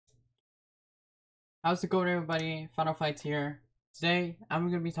How's it going, everybody? Final Fights here. Today, I'm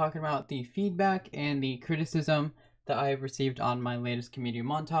going to be talking about the feedback and the criticism that I have received on my latest community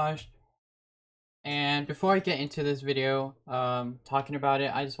montage. And before I get into this video, talking about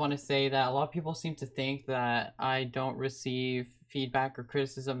it, I just want to say that a lot of people seem to think that I don't receive feedback or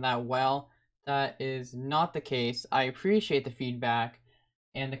criticism that well. That is not the case. I appreciate the feedback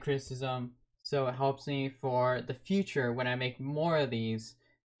and the criticism, so it helps me for the future when I make more of these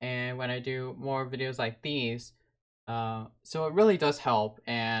and when I do more videos like these. So it really does help,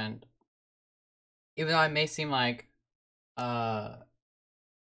 and even though I may seem like uh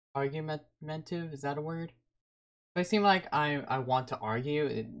argumentative, is that a word? If I seem like I want to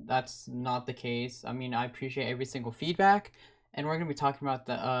argue, that's not the case. I mean, I appreciate every single feedback, and we're gonna be talking about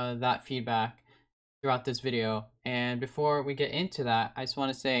that feedback throughout this video. And before we get into that, I just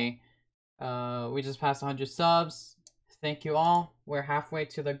want to say we just passed 100 subs. Thank you all. We're halfway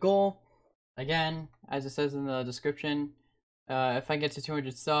to the goal. Again, as it says in the description, if I get to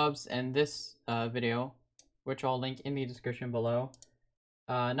 200 subs and this video, which I'll link in the description below,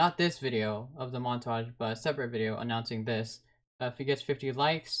 not this video of the montage, but a separate video announcing this, if it gets 50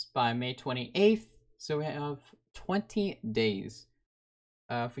 likes by May 28th, so we have 20 days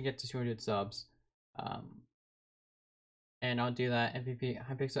if we get to 200 subs. And I'll do that MVP,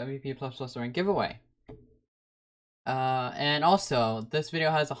 Hypixel MVP plus ring giveaway. And also, this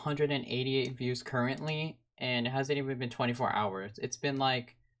video has 188 views currently, and it hasn't even been 24 hours. It's been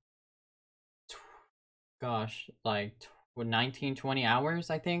like, gosh, like 19, 20 hours,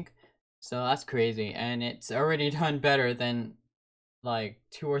 I think. So that's crazy, and it's already done better than like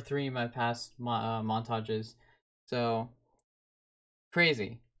 2 or 3 of my past montages. So,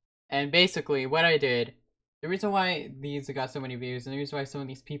 crazy. And basically, what I did, the reason why these got so many views, and the reason why some of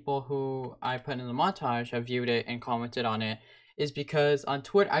these people who I put in the montage have viewed it and commented on it, is because on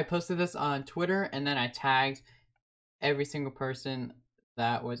Twitter, I posted this on Twitter, and then I tagged every single person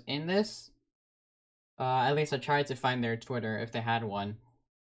that was in this. At least I tried to find their Twitter if they had one.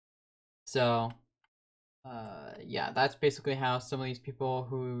 So, yeah, that's basically how some of these people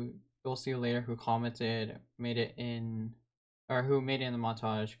who you'll see later who commented made it in, or who made it in the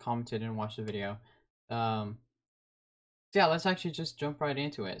montage, commented and watched the video. So yeah, let's actually just jump right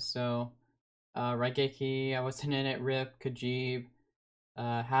into it. So, Raigeki, I wasn't in it, Rip, Kajib,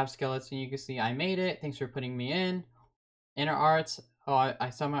 Have Skeleton, you can see I made it, thanks for putting me in. Inner Arts, oh, I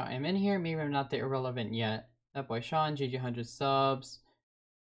somehow am in here, maybe I'm not the irrelevant yet. That boy Sean, GG 100 subs,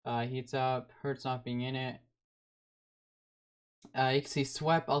 Heats Up, Hurts not being in it. You can see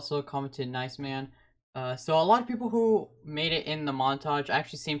Swep also commented, nice man. So a lot of people who made it in the montage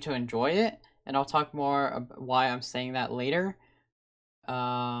actually seem to enjoy it, and I'll talk more about why I'm saying that later.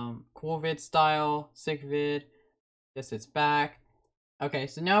 Cool vid style, sick vid, guess it's back. Okay,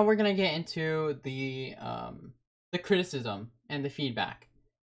 so now we're gonna get into the criticism and the feedback.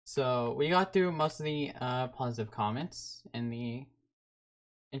 So we got through most of the positive comments and the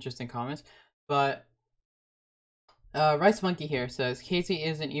interesting comments, but Rice Monkey here says Casey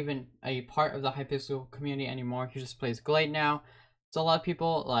isn't even a part of the Hypixel community anymore. He just plays Glade now. So a lot of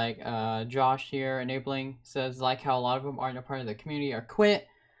people like Josh here, Enabling, says like how a lot of them aren't a part of the community or quit.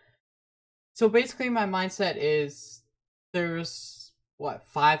 So basically my mindset is there's what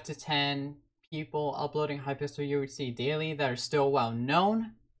 5 to 10 people uploading Hypixel UHC daily that are still well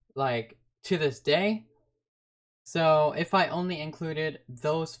known, like to this day. So if I only included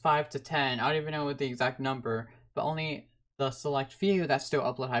those 5 to 10, I don't even know what the exact number, but only the select few that still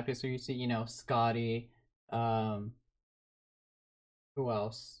upload Hypixel UHC, you know, Scotty, who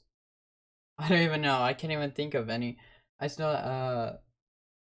else? I don't even know. I can't even think of any. I still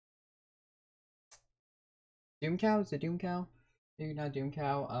Doomcow? Is it Doomcow? Maybe not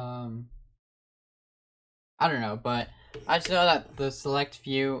Doomcow. I don't know, but I just know that the select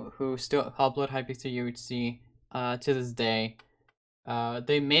few who still upload Hypixel UHC to this day,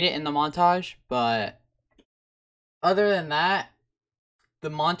 they made it in the montage, but other than that, the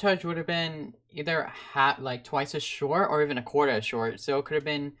montage would have been either like twice as short or even a quarter as short. So it could have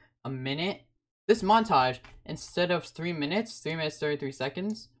been a minute. This montage, instead of 3 minutes, 3 minutes 33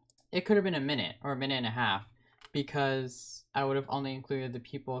 seconds, it could have been a minute or a minute and a half, because I would have only included the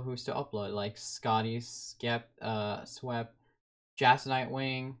people who still upload, like Scotty, Skep, Swep, Jazz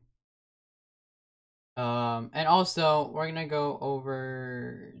Nightwing. And also we're gonna go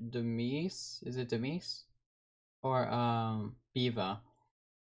over Demise. Is it Demise? Or Biva.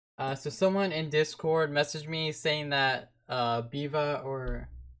 So someone in Discord messaged me saying that Biva, or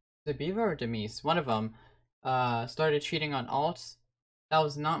is it Biva or Demise? One of them started cheating on alts. That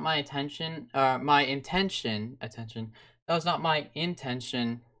was not my intention. My intention. Attention. That was not my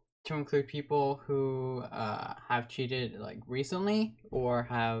intention to include people who have cheated like recently or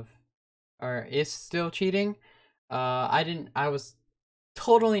is still cheating. I was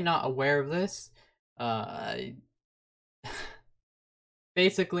totally not aware of this. Uh,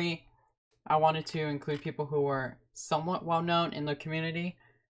 Basically, I wanted to include people who were somewhat well known in the community,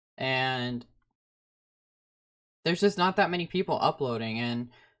 and there's just not that many people uploading. And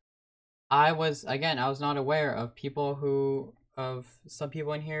I was not aware of some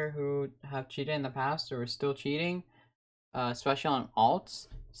people in here who have cheated in the past or are still cheating, especially on alts.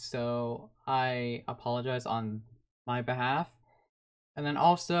 So I apologize on my behalf. And then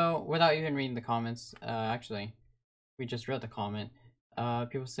also, without even reading the comments, actually, we just read the comment.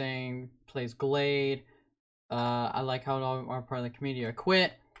 People saying plays Glade. I like how all are part of the community are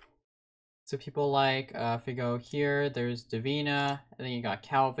quit. So people like, if we go here, there's Davina, and then you got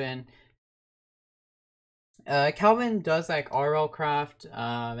Calvin. Calvin does like RL craft,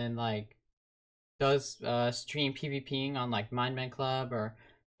 and like does stream PvPing on like Mindman Club or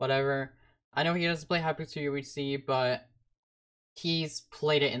whatever. I know he doesn't play Hypixel UHC, but he's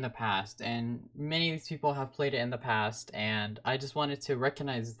played it in the past, and many of these people have played it in the past, and I just wanted to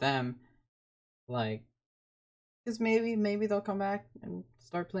recognize them, like, because maybe they'll come back and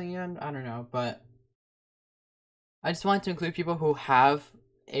start playing again. I don't know, but I just wanted to include people who have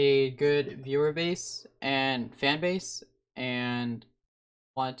a good viewer base and fan base, and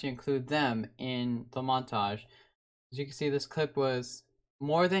wanted to include them in the montage. As you can see, this clip was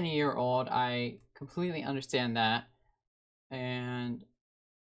more than a year old. I completely understand that, and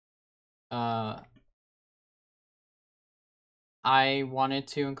I wanted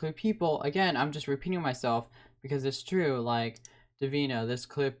to include people. Again, I'm just repeating myself because it's true. Like Davina, this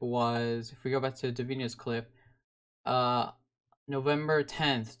clip was, if we go back to Davina's clip, November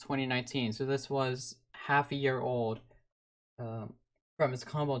 10th, 2019. So this was half a year old, from his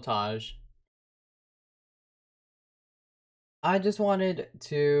montage. I just wanted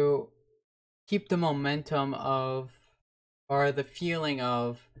to keep the momentum of, or the feeling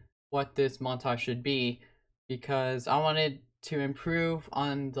of, what this montage should be, because I wanted to improve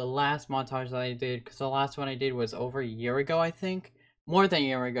on the last montage that I did, because the last one I did was over a year ago, I think. More than a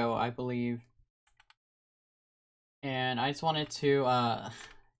year ago, I believe. And I just wanted to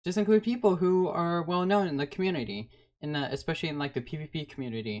just include people who are well known in the community, especially in like the PvP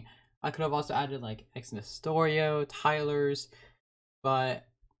community. I could have also added like Ex Nestorio, Tyler's, but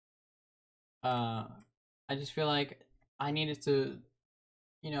I just feel like I needed to,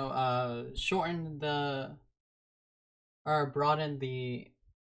 shorten or broaden the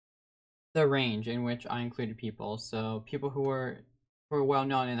range in which I included people. So people who were well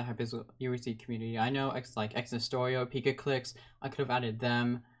known in the Hypixel UHC community. I know Ex Nestorio, Pika Clicks, I could have added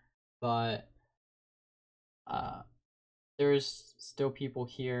them, but there's still people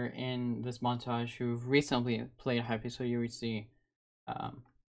here in this montage who've recently played Hypixel UHC.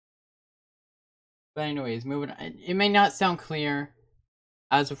 But anyways, moving on. It may not sound clear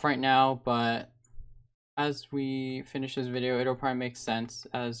as of right now, but as we finish this video, it'll probably make sense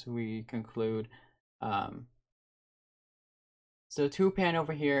as we conclude. So Tupan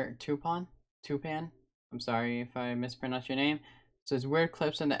over here, Tupan? I'm sorry if I mispronounced your name. Says weird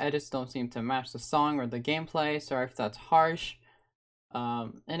clips and the edits don't seem to match the song or the gameplay. Sorry if that's harsh.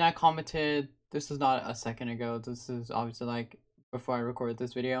 And I commented, this is not a second ago, this is obviously like before I recorded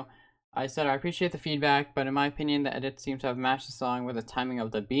this video. I said I appreciate the feedback, but in my opinion the edits seem to have matched the song with the timing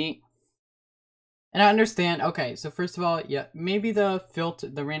of the beat. And I understand. Okay, so first of all, yeah, maybe the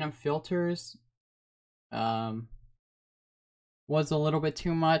random filters was a little bit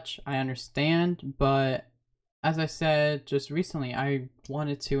too much. I understand, but as I said just recently, I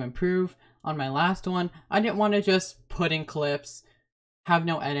wanted to improve on my last one. I didn't want to just put in clips, have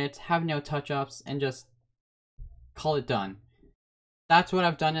no edits, have no touch-ups, and just call it done. That's what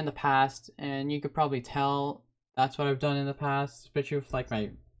I've done in the past, and you could probably tell that's what I've done in the past, especially with like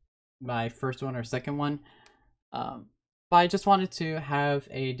my first one or second one. But I just wanted to have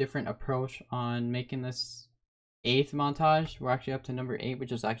a different approach on making this 8th montage. We're actually up to number 8,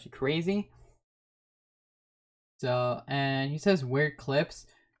 which is actually crazy. So, and he says weird clips,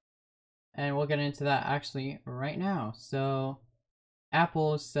 and we'll get into that actually right now. So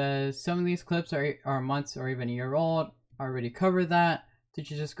Apple says some of these clips are months or even a year old. I already covered that.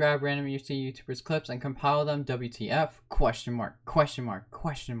 Did you just grab random UC YouTubers clips and compile them? WTF? Question mark, question mark,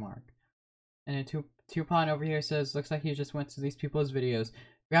 question mark. And then Tupon over here says, looks like you just went to these people's videos,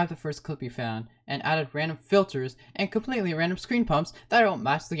 grabbed the first clip you found, and added random filters and completely random screen pumps that don't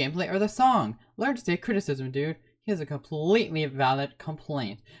match the gameplay or the song. Learn to take criticism, dude. He has a completely valid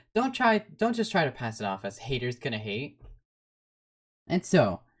complaint. Don't just try to pass it off as haters gonna hate. And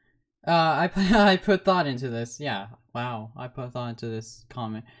so, I put thought into this. Yeah, wow, I put thought into this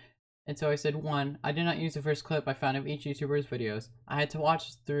comment. And so I said, 1, I did not use the first clip I found of each YouTuber's videos. I had to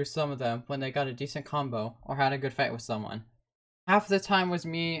watch through some of them when they got a decent combo or had a good fight with someone. Half the time was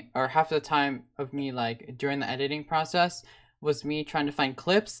me, or half the time of me, like, during the editing process, was me trying to find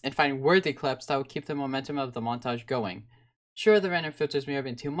clips and find worthy clips that would keep the momentum of the montage going. Sure, the random filters may have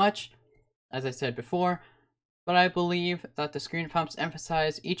been too much, as I said before, but I believe that the screen pumps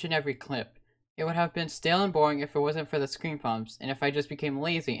emphasize each and every clip. It would have been stale and boring if it wasn't for the screen pumps, and if I just became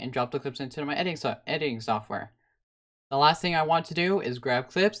lazy and dropped the clips into my editing software. The last thing I want to do is grab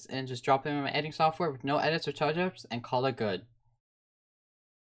clips and just drop them in my editing software with no edits or touch-ups and call it good.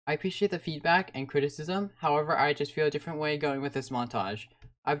 I appreciate the feedback and criticism, however I just feel a different way going with this montage.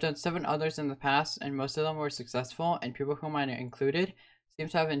 I've done 7 others in the past and most of them were successful, and people whom I included seem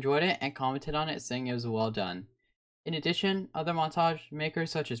to have enjoyed it and commented on it saying it was well done. In addition, other montage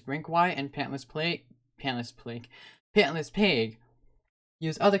makers such as Brinkwhy and Pantless Pig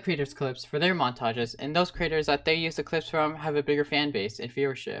use other creators' clips for their montages, and those creators that they use the clips from have a bigger fan base and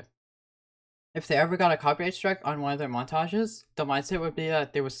viewership. If they ever got a copyright strike on one of their montages, the mindset would be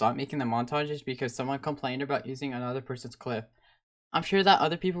that they would stop making the montages because someone complained about using another person's clip. I'm sure that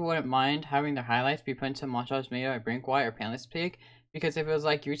other people wouldn't mind having their highlights be put into montages made by Brinkwhy or Pantless Pig, because if it was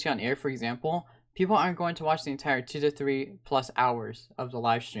like Yuchi on Air, for example, people aren't going to watch the entire 2 to 3 plus hours of the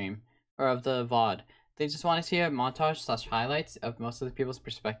live stream, or of the VOD. They just want to see a montage / highlights of most of the people's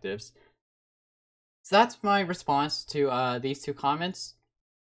perspectives. So that's my response to these 2 comments.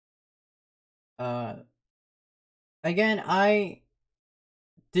 Again, I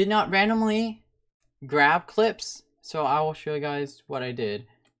did not randomly grab clips, so I will show you guys what I did.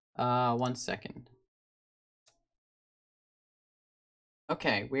 1 second.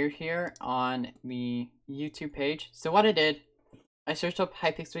 Okay, we're here on the YouTube page. So what I did, I searched up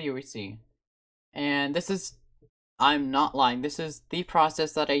Hypixel UHC. And this is, I'm not lying, this is the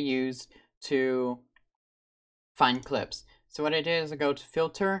process that I used to find clips. So what I did is I go to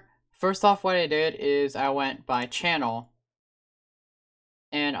filter. First off, what I did is I went by channel.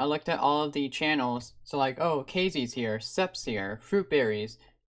 And I looked at all of the channels. So like, oh, KZ's here, Sep's here, Fruitberries.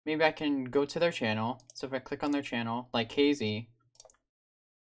 Maybe I can go to their channel. So if I click on their channel, like KZ.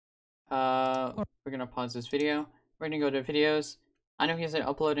 We're gonna pause this video. We're gonna go to videos. I know he hasn't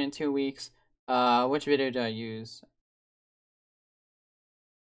uploaded in 2 weeks. Which video did I use?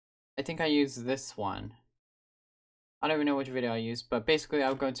 I think I used this one. I don't even know which video I used, but basically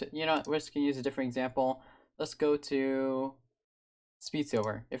I'm going to, you know, we're just gonna use a different example. Let's go to Speed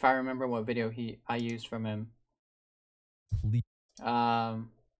Silver, if I remember what video I used from him.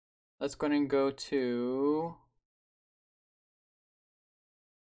 Let's go ahead and go to,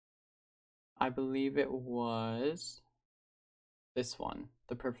 I believe it was this one,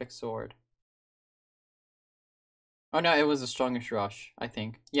 the Perfect Sword. Oh no, it was the Strongest Rush, I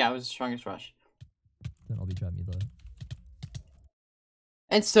think. Yeah, it was the Strongest Rush. Then I'll be trying to though.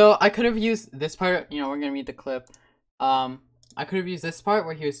 And so I could have used this part, you know, we're gonna read the clip. I could have used this part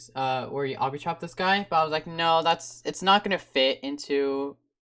where he was, where he obby chopped this guy, but I was like, no, it's not gonna fit into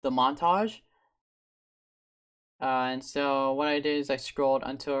the montage. And so what I did is I scrolled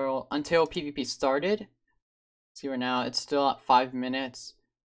until PvP started. See, we're now, it's still at 5 minutes.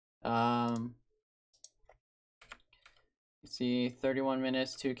 Let's see, 31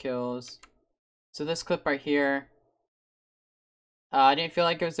 minutes, 2 kills. So this clip right here, I didn't feel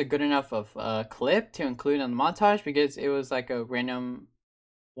like it was a good enough of a clip to include in the montage because it was like a random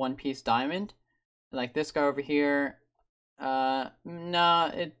one-piece diamond. Like this guy over here, no,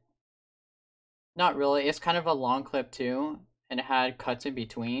 not really. It's kind of a long clip too, and it had cuts in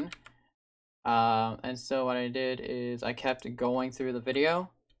between. And so what I did is I kept going through the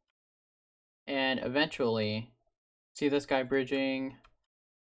video, and eventually, see this guy bridging,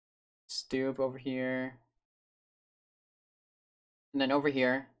 stoop over here. And then over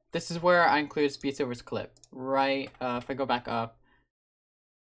here, this is where I include Speed Silver's clip. Right, if I go back up,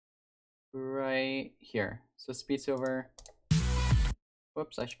 right here. So Speed Silver,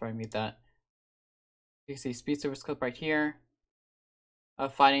 whoops, I should probably mute that. You can see Speed Silver's clip right here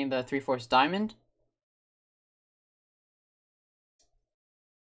of fighting the 3/4 diamond.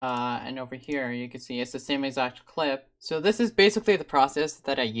 And over here, you can see it's the same exact clip. So this is basically the process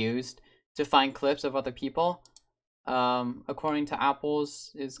that I used to find clips of other people. According to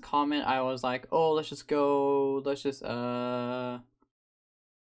Apple's comment, I was like, oh, let's just go to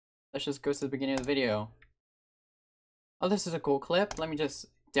the beginning of the video. Oh, this is a cool clip. Let me just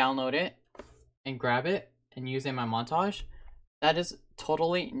download it and grab it and use it in my montage. That is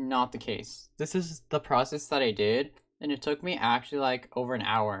totally not the case. This is the process that I did, and it took me actually like over an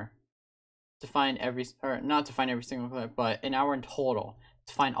hour to find not to find every single clip, but an hour in total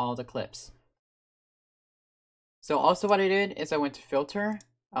to find all the clips. So also what I did is I went to filter,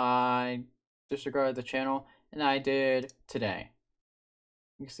 I disregarded the channel, and I did today.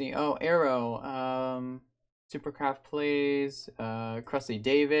 You can see, oh, Arrow, Supercraft Plays, Crusty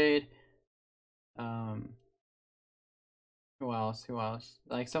David, who else?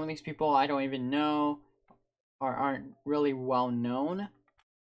 Like, some of these people I don't even know, or aren't really well known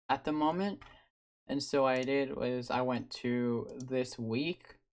at the moment. And so what I did was I went to this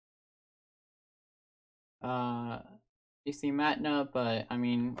week. You see Matna, but I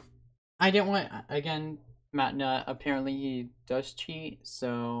mean, I didn't want, again, Matna, apparently he does cheat,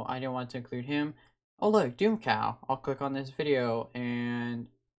 so I didn't want to include him. Oh look, Doom Cow. I'll click on this video and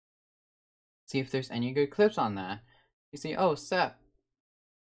see if there's any good clips on that. You see, oh, Sep.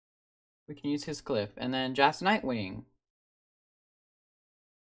 We can use his clip. And then Jazz Nightwing.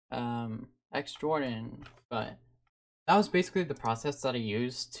 X Jordan. But that was basically the process that I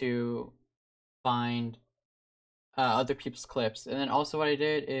used to find other people's clips. And then also what I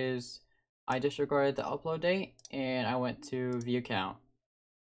did is I disregarded the upload date and I went to view count.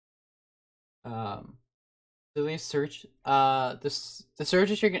 The search, the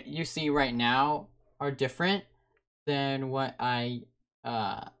searches you see right now are different than what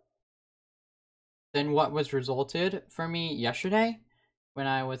than what was resulted for me yesterday when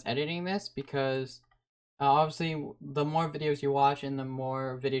I was editing this, because obviously the more videos you watch and the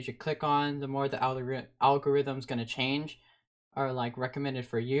more videos you click on, the more the algorithm's gonna change, or like recommended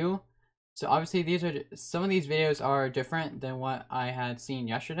for you. So obviously some of these videos are different than what I had seen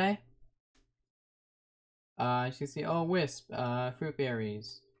yesterday. As you can see, oh, Wisp, fruit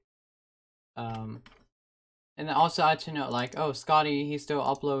berries. And then also I had to note, like, oh, Scotty, he still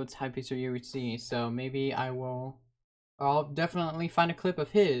uploads Hypebeast or UHC, so maybe I'll definitely find a clip of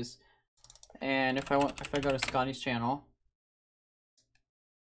his. And if I go to Scotty's channel,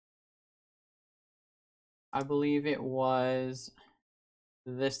 I believe it was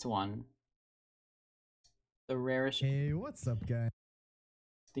this one, the rarest. Hey, what's up, guys?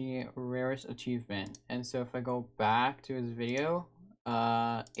 The rarest achievement. And so if I go back to his video,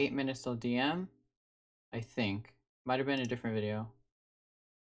 8 minutes till DM, I think. Might have been a different video.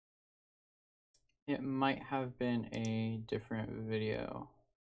 It might have been a different video.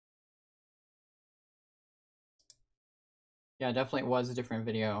 Yeah, definitely was a different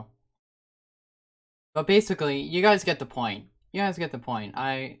video. But basically, you guys get the point.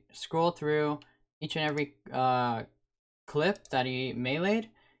 I scroll through each and every clip that he meleeed.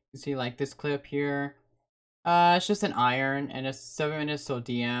 You see, like, this clip here. It's just an iron, and it's 7 minutes till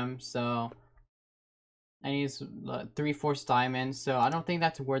DM, so... And he's 3/4 diamonds, so I don't think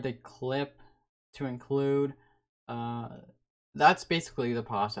that's a worthy clip to include. That's basically the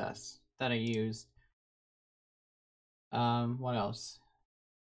process that I used. What else?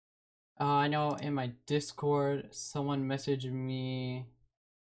 I know in my Discord, someone messaged me.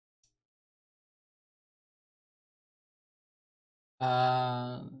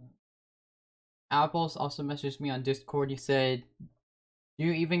 Apples also messaged me on Discord. He said, do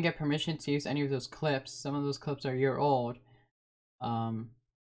you even get permission to use any of those clips? Some of those clips are a year old. And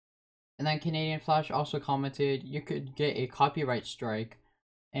then Canadian Flash also commented, you could get a copyright strike.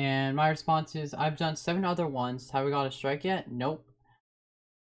 And my response is, I've done 7 other ones. Have we got a strike yet? Nope.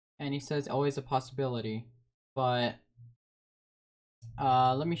 And he says, always a possibility. But,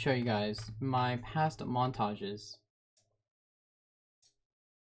 let me show you guys my past montages.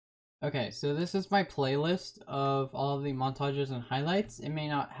 Okay, so this is my playlist of all of the montages and highlights. It may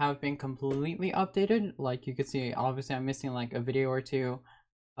not have been completely updated. Like you can see, obviously I'm missing like a video or two.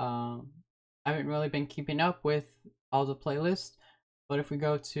 I haven't really been keeping up with all the playlists. But if we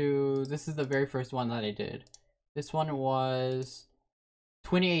go to, this is the very first one that I did. This one was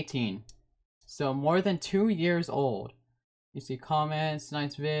 2018. So more than 2 years old. You see comments,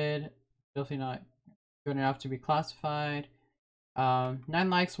 nice vid, definitely not good enough to be classified. 9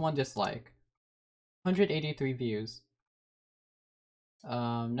 likes, 1 dislike. 183 views.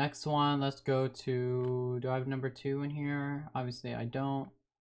 Next one, let's go to, do I have number 2 in here? Obviously I don't.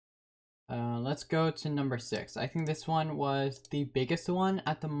 Let's go to number 6. I think this one was the biggest one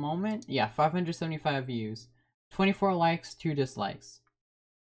at the moment. Yeah, 575 views. 24 likes, 2 dislikes.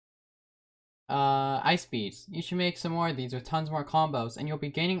 Ice Beats. You should make some more of these with tons more combos and you'll be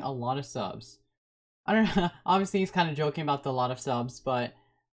gaining a lot of subs. I don't know, obviously he's kind of joking about the lot of subs, but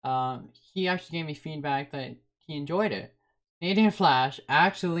he actually gave me feedback that he enjoyed it. Canadian Flash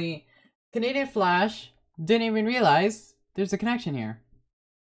didn't even realize there's a connection here.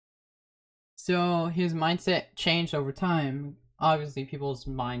 So his mindset changed over time. obviously people's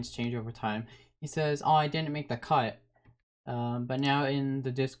minds change over time. He says, "Oh, I didn't make the cut." But now in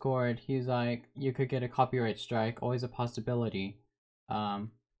the Discord, he's like, "You could get a copyright strike. Always a possibility."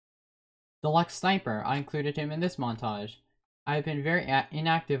 Um, Deluxe Sniper. I included him in this montage. I've been very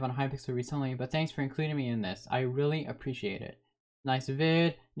inactive on Hypixel recently, but thanks for including me in this. I really appreciate it. Nice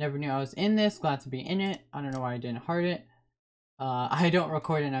vid. Never knew I was in this. Glad to be in it. I don't know why I didn't heart it. I don't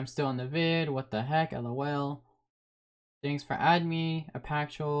record and I'm still in the vid. What the heck? LOL. Thanks for adding me. A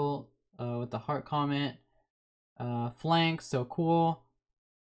Pactual with the heart comment. Flank, so cool.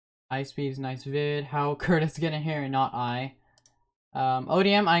 Ice Speed's nice vid. How Curtis getting here and not I.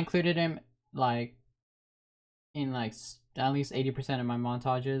 ODM, I included him like in like at least 80% of my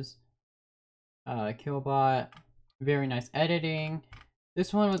montages. Killbot, very nice editing.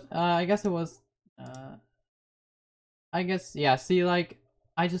 This one was I guess it was I guess yeah, see, like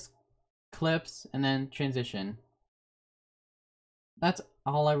I just clips and then transition. That's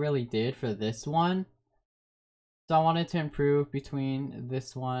all I really did for this one. So I wanted to improve between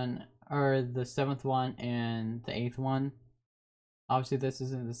this one, or the 7th one, and the 8th one. Obviously this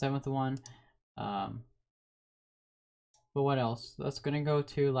isn't the 7th one. But what else? Let's gonna go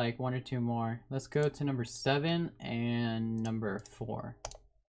to like 1 or 2 more. Let's go to number 7 and number 4.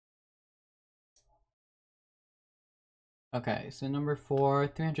 Okay, so number 4,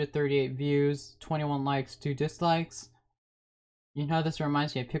 338 views, 21 likes, 2 dislikes. You know, this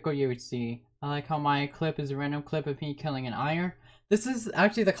reminds me of Pickle you would see. I like how my clip is a random clip of me killing an iron. This is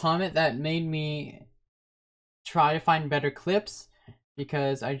actually the comment that made me try to find better clips,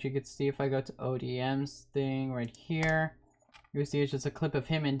 because as you can see, if I go to ODM's thing right here, you see it's just a clip of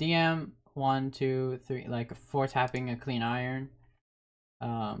him in DM, 1, 2, 3, like 4 tapping a clean iron.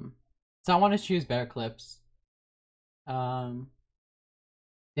 So I want to choose better clips. Thanks,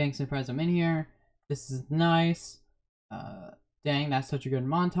 surprise I'm in here. This is nice. Dang, that's such a good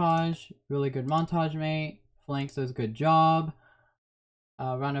montage. Really good montage, mate. Flank says good job.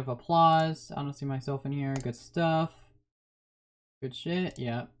 Round of applause. I don't see myself in here. Good stuff. Good shit.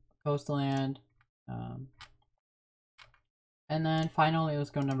 Yep. Coastland. And then finally,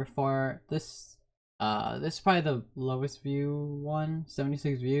 let's go number 4. This is probably the lowest view one.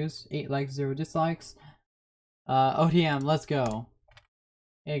 76 views. 8 likes, 0 dislikes. ODM, let's go.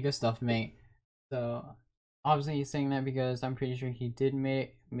 Hey, good stuff, mate. So, obviously he's saying that because I'm pretty sure he did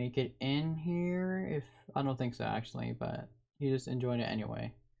make it in here. If I don't think so, actually, but he just enjoyed it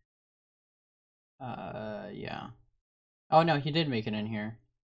anyway. Yeah. Oh no, he did make it in here.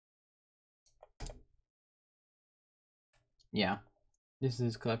 Yeah, this is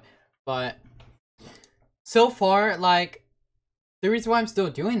his clip. But so far, like, the reason why I'm still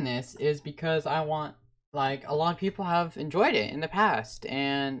doing this is because I want, like, a lot of people have enjoyed it in the past,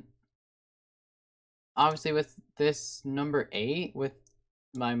 and obviously with this number 8, with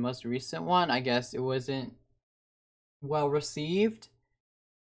my most recent one, I guess it wasn't well received,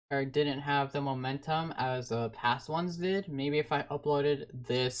 or didn't have the momentum as the past ones did. Maybe if I uploaded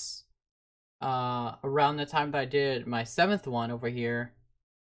this around the time that I did my 7th one over here,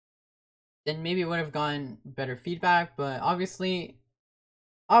 then maybe it would have gotten better feedback. But obviously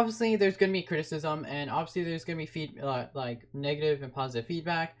there's gonna be criticism, and obviously there's gonna be like negative and positive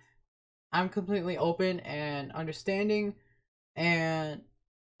feedback. I'm completely open and understanding, and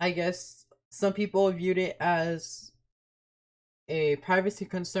I guess some people viewed it as a privacy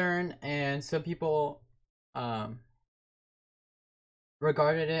concern, and some people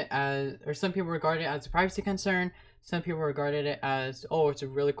regarded it as, or some people regarded it as a privacy concern. Some people regarded it as, oh, it's a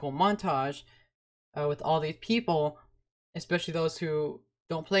really cool montage with all these people, especially those who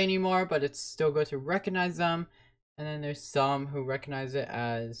don't play anymore, but it's still good to recognize them. And then there's some who recognize it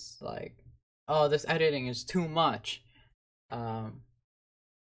as like, oh, this editing is too much.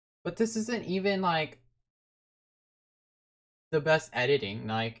 But this isn't even like the best editing.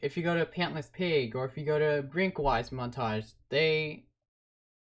 Like, if you go to Pantless Pig, or if you go to Brinkwise Montage, they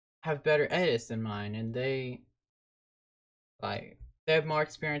have better edits than mine, and they have more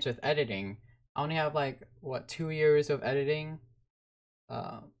experience with editing. I only have like, what, 2 years of editing.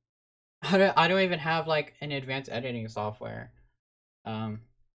 I don't even have like an advanced editing software. I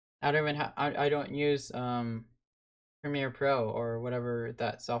don't even have, I don't use Premiere Pro or whatever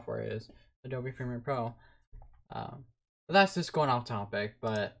that software is, Adobe Premiere Pro. But that's just going off topic,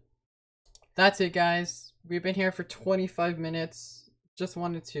 but that's it, guys. We've been here for 25 minutes. Just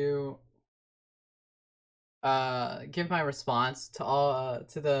wanted to give my response to all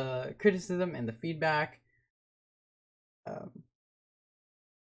to the criticism and the feedback.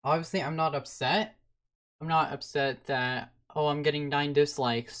 Obviously I'm not upset. I'm not upset that, oh, I'm getting 9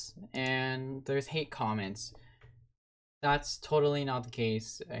 dislikes and there's hate comments. that's totally not the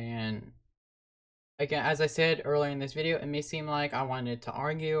case. And again, as I said earlier in this video, it may seem like I wanted to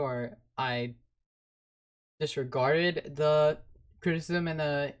argue or I disregarded the criticism and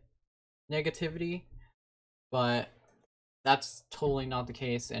the negativity, but that's totally not the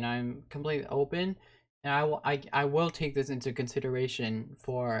case, and I'm completely open, and I will take this into consideration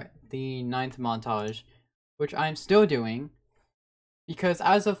for the 9th montage, which I'm still doing, because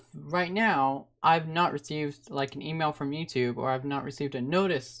as of right now, I've not received like an email from YouTube, or I've not received a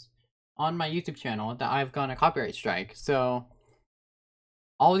notice on my YouTube channel that I've gotten a copyright strike. So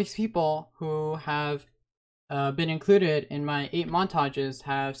all these people who have been included in my 8 montages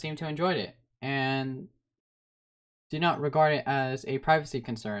have seemed to enjoy it, and do not regard it as a privacy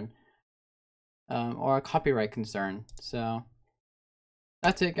concern or a copyright concern. So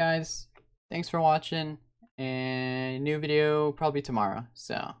that's it, guys. Thanks for watching, and new video probably tomorrow.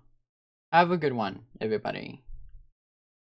 So have a good one, everybody.